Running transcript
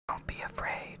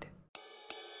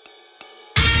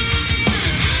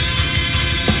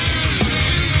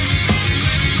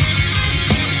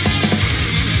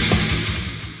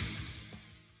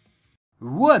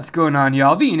What's going on,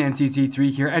 y'all?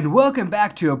 VNNCC3 here, and welcome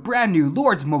back to a brand new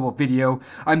Lords Mobile video.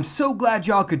 I'm so glad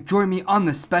y'all could join me on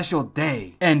this special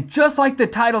day. And just like the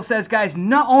title says, guys,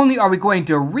 not only are we going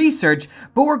to research,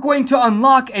 but we're going to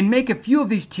unlock and make a few of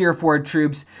these tier 4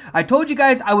 troops. I told you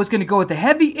guys I was going to go with the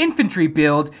heavy infantry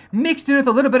build, mixed in with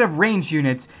a little bit of range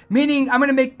units, meaning I'm going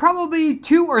to make probably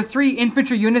 2 or 3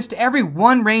 infantry units to every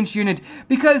 1 ranged unit,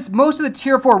 because most of the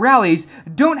tier 4 rallies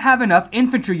don't have enough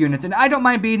infantry units, and I don't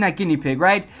mind being that guinea pig,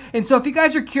 right? And so if you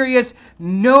guys are curious,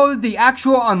 know the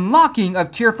actual unlocking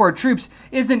of tier 4 troops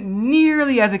isn't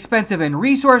nearly as expensive in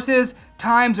resources,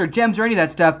 times, or gems, or any of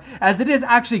that stuff as it is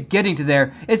actually getting to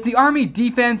there. It's the army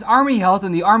defense, army health,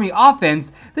 and the army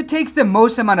offense that takes the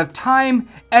most amount of time,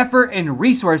 effort, and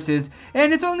resources,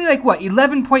 and it's only like, what,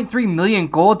 11.3 million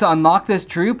gold to unlock this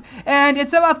troop, and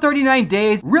it's about 39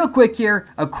 days. Real quick here,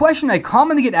 a question I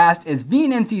commonly get asked is,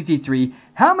 VNNCC3,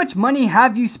 how much money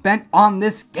have you spent on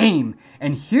this game?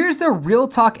 And here's the real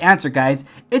talk answer, guys.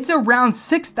 It's around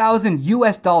 6,000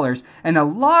 US dollars. And a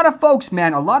lot of folks,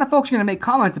 man, a lot of folks are going to make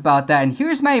comments about that. And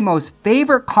here's my most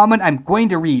favorite comment I'm going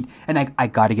to read. And I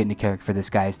got to get into character for this,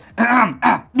 guys.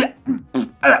 Got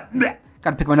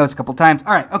to pick my notes a couple times.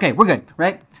 All right, okay, we're good,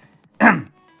 right?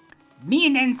 Me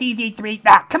and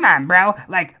NCZ3, come on, bro.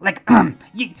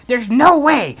 There's no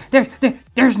way.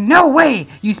 There's no way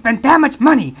you spent that much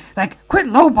money. Like, quit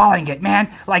lowballing it,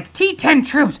 man. Like, T10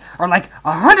 troops are like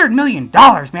 $100 million,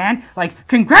 man. Like,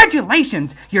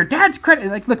 congratulations. Your dad's credit.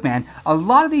 Like, look, man, a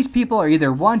lot of these people are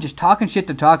either 1, just talking shit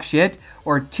to talk shit,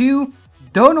 or 2,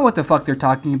 don't know what the fuck they're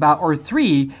talking about, or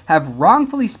 3, have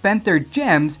wrongfully spent their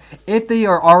gems if they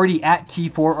are already at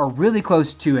T4 or really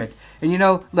close to it. And you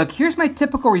know, look, here's my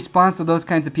typical response to those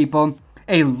kinds of people.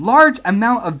 A large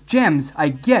amount of gems I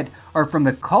get are from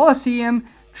the Colosseum,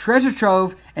 Treasure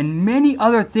Trove, and many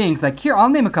other things. Like here, I'll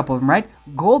name a couple of them, right?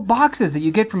 Gold boxes that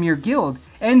you get from your guild,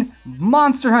 and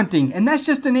monster hunting. And that's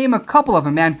just to name a couple of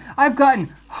them, man. I've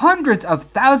gotten hundreds of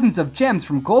thousands of gems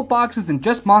from gold boxes and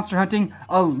just monster hunting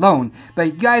alone.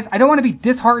 But guys, I don't want to be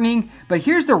disheartening, but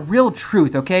here's the real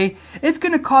truth, okay? It's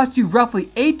going to cost you roughly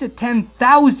 8 to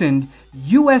 10,000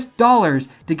 US dollars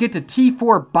to get to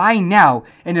T4 by now.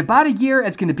 In about a year,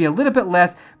 it's going to be a little bit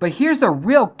less, but here's the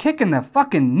real kick in the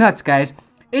fucking nuts, guys.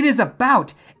 It is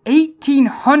about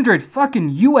 1,800 fucking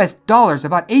US dollars,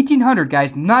 about 1,800,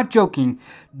 guys, not joking,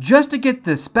 just to get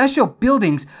the special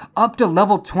buildings up to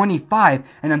level 25.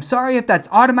 And I'm sorry if that's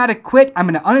automatic quit, I'm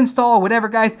gonna uninstall or whatever,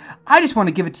 guys. I just want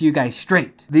to give it to you guys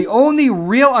straight. The only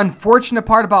real unfortunate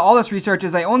part about all this research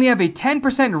is I only have a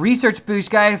 10% research boost,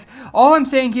 guys. All I'm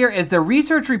saying here is the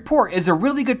research report is a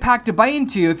really good pack to buy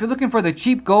into if you're looking for the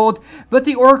cheap gold, but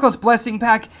the Oracle's Blessing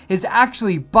pack is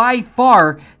actually by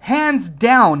far, hands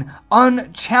down,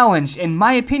 unchallenged, in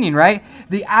my opinion, right?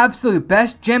 The absolute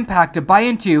best gem pack to buy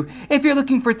into if you're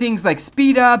looking for things like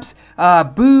speed ups,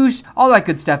 boost, all that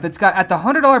good stuff. It's got, at the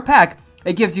 $100 pack,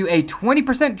 it gives you a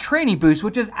 20% training boost,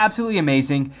 which is absolutely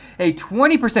amazing. A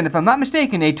 20%, if I'm not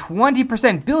mistaken, a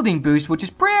 20% building boost, which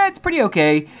is pretty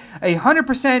okay. A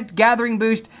 100% gathering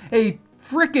boost, a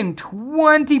freaking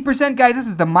 20%, guys, this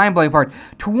is the mind-blowing part,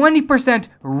 20%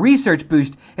 research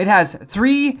boost. It has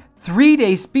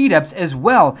 3-day speed ups as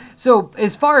well. So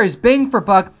as far as bang for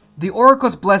buck, the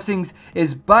Oracle's Blessings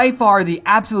is by far the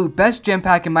absolute best gem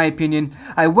pack in my opinion.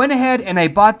 I went ahead and I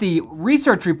bought the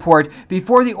research report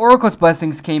before the Oracle's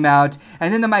Blessings came out,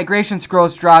 and then the migration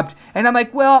scrolls dropped, and I'm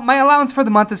like, well, my allowance for the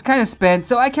month is kind of spent,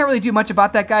 so I can't really do much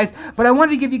about that, guys, but I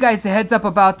wanted to give you guys the heads up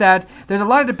about that. There's a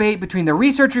lot of debate between the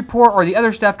research report or the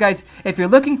other stuff, guys. If you're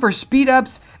looking for speed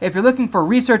ups, if you're looking for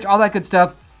research, all that good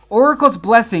stuff, Oracle's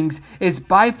Blessings is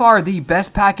by far the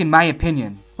best pack in my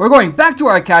opinion. We're going back to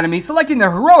our academy, selecting the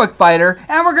heroic fighter,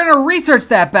 and we're going to research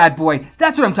that bad boy.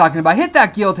 That's what I'm talking about. Hit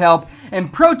that guild help.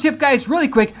 And pro tip, guys, really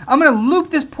quick, I'm going to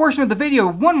loop this portion of the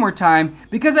video one more time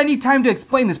because I need time to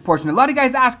explain this portion. A lot of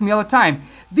guys ask me all the time,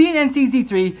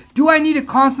 VNNCZ3, do I need to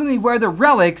constantly wear the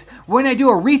relics when I do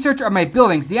a research on my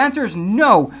buildings? The answer is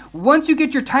no. Once you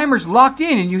get your timers locked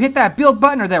in and you hit that build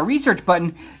button or that research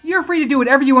button, you're free to do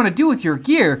whatever you want to do with your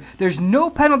gear. There's no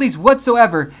penalties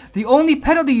whatsoever. The only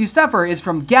penalty you suffer is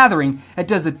from gathering. It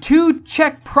does a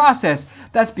 2-check process.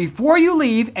 That's before you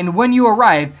leave and when you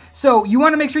arrive. So you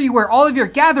want to make sure you wear all of your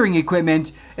gathering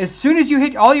equipment. As soon as you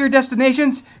hit all your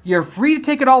destinations, you're free to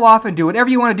take it all off and do whatever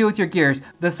you want to do with your gears.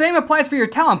 The same applies for your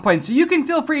talent points, so you can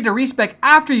feel free to respec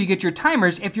after you get your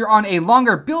timers if you're on a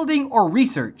longer building or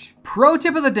research. Pro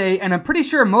tip of the day, and I'm pretty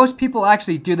sure most people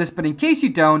actually do this, but in case you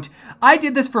don't, I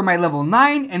did this for my level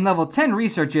 9 and level 10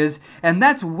 researches, and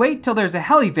that's wait till there's a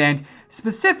hell event.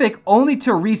 specific only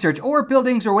to research or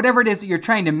buildings or whatever it is that you're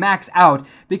trying to max out,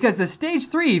 because the stage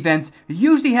 3 events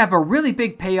usually have a really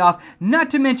big payoff, not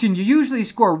to mention you usually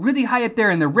score really high up there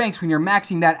in the ranks when you're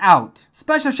maxing that out.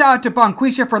 Special shout out to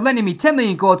Bonquisha for lending me 10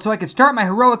 million gold so I could start my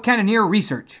heroic cannoneer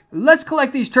research. Let's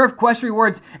collect these turf quest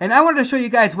rewards, and I wanted to show you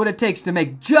guys what it takes to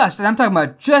make and I'm talking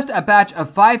about just a batch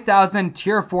of 5,000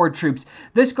 tier 4 troops.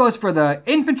 This goes for the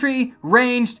infantry,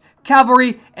 ranged,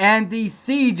 cavalry, and the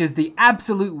siege is the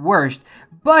absolute worst.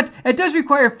 But it does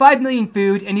require 5 million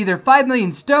food and either 5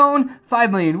 million stone,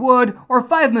 5 million wood, or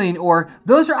 5 million ore.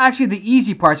 Those are actually the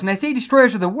easy parts, and I say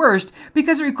destroyers are the worst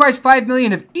because it requires 5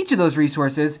 million of each of those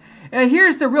resources.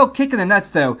 Here's the real kick in the nuts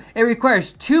though. It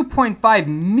requires 2.5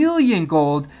 million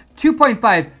gold,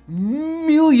 2.5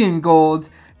 million gold,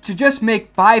 to just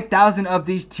make 5,000 of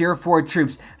these tier 4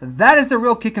 troops. That is the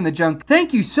real kick in the junk.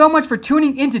 Thank you so much for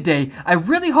tuning in today. I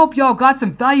really hope y'all got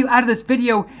some value out of this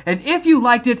video, and if you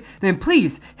liked it, then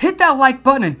please hit that like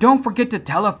button and don't forget to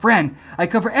tell a friend. I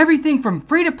cover everything from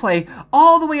free to play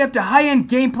all the way up to high-end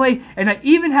gameplay, and I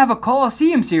even have a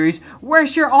Coliseum series where I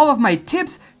share all of my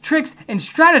tips, tricks, and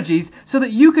strategies so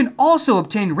that you can also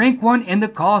obtain rank 1 in the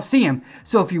Coliseum.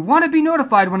 So if you want to be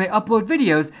notified when I upload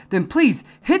videos, then please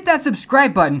hit that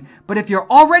subscribe button. But if you're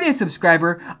already a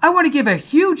subscriber, I want to give a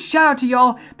huge shout out to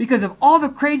y'all because of all the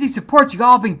crazy support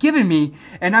y'all have been giving me.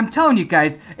 And I'm telling you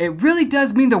guys, it really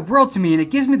does mean the world to me, and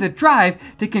it gives me the drive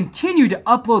to continue to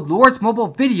upload Lords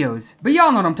Mobile videos. But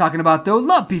y'all know what I'm talking about though.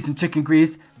 Love, peace, and chicken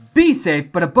grease. Be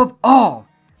safe, but above all,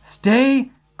 stay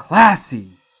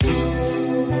classy.